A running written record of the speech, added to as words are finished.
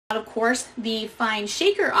of course, the fine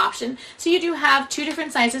shaker option. So you do have two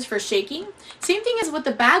different sizes for shaking. Same thing as with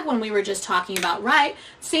the bag one we were just talking about, right?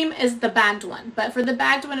 Same as the bagged one. But for the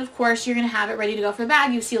bagged one, of course, you're going to have it ready to go for the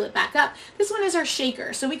bag. You seal it back up. This one is our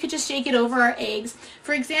shaker. So we could just shake it over our eggs.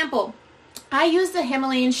 For example, I use the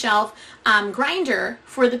Himalayan shelf grinder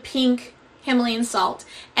for the pink Himalayan salt,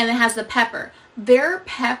 and it has the pepper. Their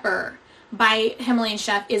pepper by Himalayan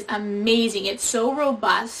Chef is amazing. It's so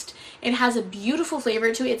robust. It has a beautiful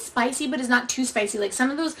flavor to it. It's spicy, but it's not too spicy. Like some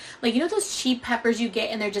of those, like, you know those cheap peppers you get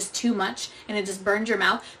and they're just too much and it just burns your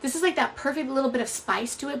mouth? This is like that perfect little bit of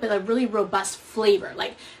spice to it, but a really robust flavor.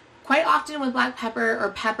 Like quite often with black pepper or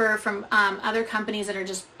pepper from other companies that are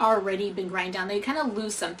just already been ground down, they kind of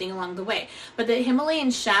lose something along the way. But the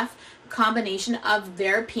Himalayan Chef combination of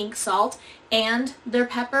their pink salt and their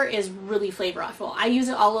pepper is really flavorful. I use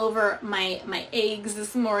it all over my eggs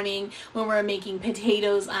this morning when we're making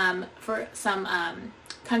potatoes for some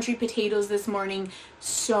country potatoes this morning.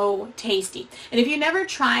 So tasty. And if you never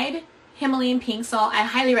tried Himalayan pink salt, I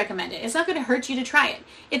highly recommend it. It's not going to hurt you to try it.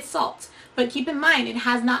 It's salt. But keep in mind, it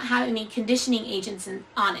has not had any conditioning agents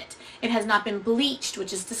on it. It has not been bleached,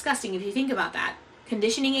 which is disgusting if you think about that.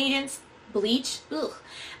 Conditioning agents, bleach, ugh.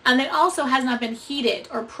 And it also has not been heated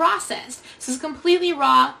or processed. So it's completely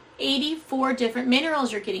raw, 84 different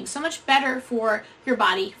minerals you're getting. So much better for your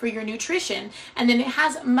body, for your nutrition. And then it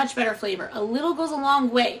has much better flavor. A little goes a long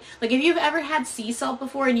way. Like if you've ever had sea salt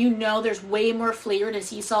before and you know there's way more flavor to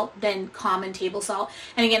sea salt than common table salt.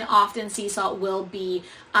 And again, often sea salt will be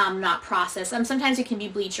not processed. Sometimes it can be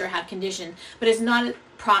bleached or have condition, but it's not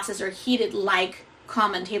processed or heated like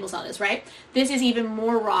common table salt is, right? This is even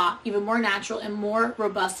more raw, even more natural, and more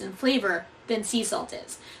robust in flavor than sea salt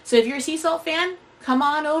is. So if you're a sea salt fan, come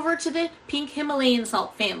on over to the pink Himalayan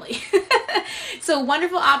salt family. So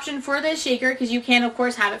wonderful option for the shaker, because you can of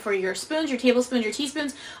course have it for your spoons, your tablespoons, your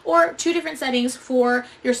teaspoons, or two different settings for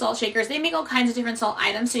your salt shakers. They make all kinds of different salt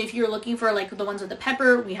items. So if you're looking for like the ones with the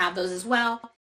pepper, we have those as well.